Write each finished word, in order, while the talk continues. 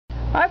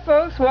Hi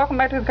folks, welcome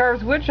back to the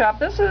Carver's Woodshop.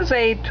 This is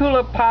a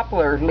tulip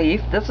poplar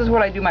leaf. This is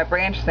what I do my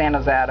branch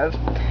Santas out of.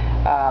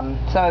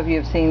 Some of you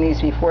have seen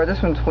these before.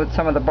 This one's with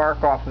some of the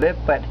bark off of it,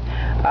 but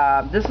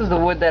this is the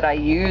wood that I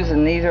use,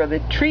 and these are the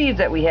trees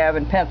that we have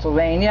in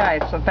Pennsylvania. I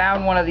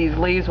found one of these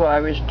leaves while I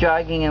was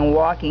jogging and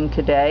walking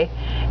today,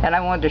 and I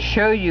wanted to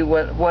show you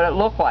what it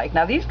looked like.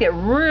 Now these get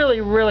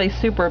really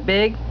super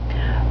big.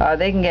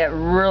 They can get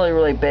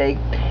really big,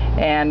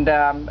 and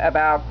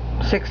about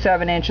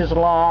 6-7 inches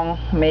long,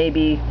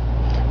 maybe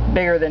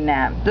bigger than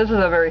that. This is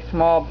a very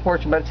small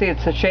portion, but see,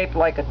 it's shaped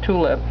like a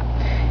tulip.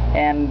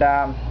 And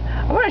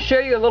I want to show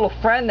you a little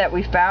friend that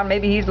we found.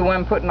 Maybe he's the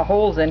one putting the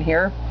holes in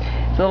here.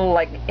 It's a little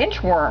like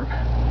inchworm.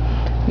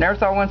 Never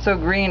saw one so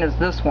green as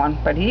this one,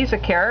 but he's a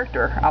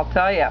character, I'll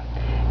tell you.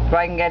 If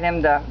I can get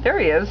him to, there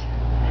he is.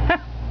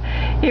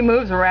 He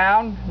moves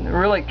around,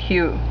 really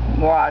cute.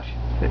 Watch.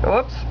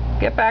 Whoops,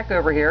 get back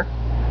over here.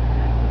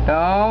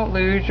 Don't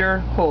lose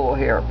your cool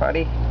here,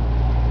 buddy.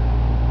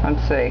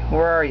 Let's see,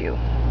 where are you?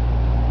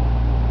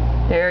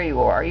 There you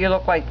are. You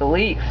look like the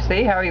leaf.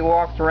 See how he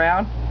walks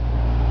around?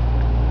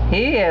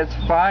 He is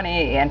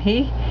funny, and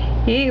he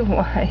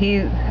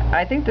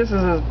I think this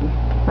is his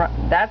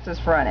front, that's his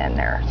front end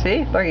there.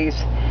 See? Look,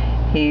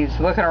 he's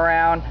looking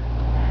around,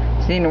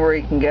 seeing where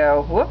he can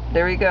go. Whoop,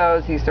 there he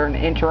goes. He's starting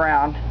to inch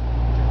around.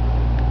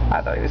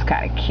 I thought he was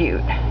kind of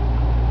cute.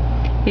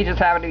 He just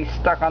happened to be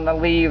stuck on the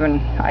leaf,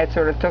 and I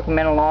sort of took him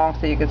in along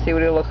so you can see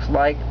what he looks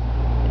like.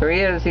 There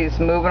he is. He's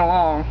moving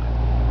along.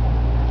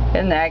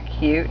 Isn't that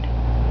cute?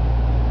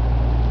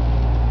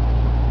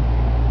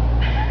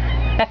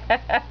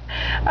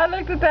 I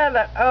looked at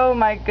that, oh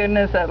my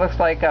goodness, that looks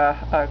like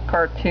a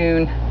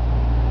cartoon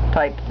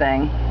type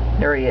thing.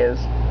 There he is.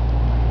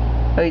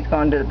 Oh, he's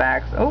going to the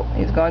back. Oh,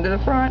 he's going to the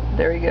front.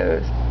 There he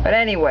goes. But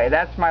anyway,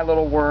 that's my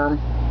little worm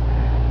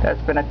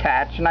that's been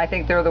attached, and I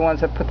think they're the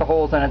ones that put the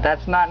holes in it.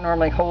 That's not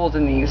normally holes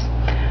in these.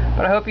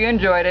 But I hope you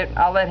enjoyed it.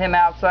 I'll let him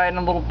outside in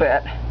a little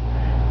bit.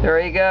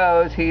 There he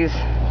goes. He's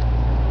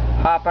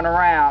hopping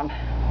around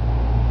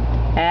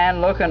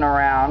and looking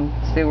around.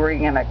 See where he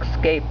can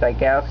escape, I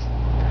guess.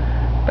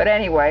 But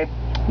anyway,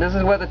 this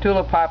is what the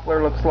tulip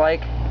poplar looks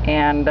like,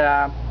 and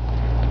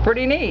it's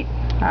pretty neat.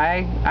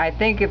 I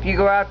think if you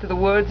go out to the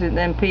woods in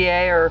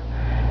PA, or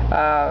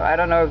I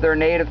don't know if they're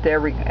native to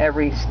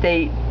every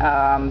state,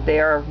 they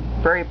are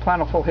very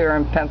plentiful here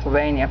in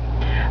Pennsylvania.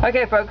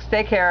 Okay folks,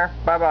 take care.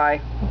 Bye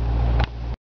bye.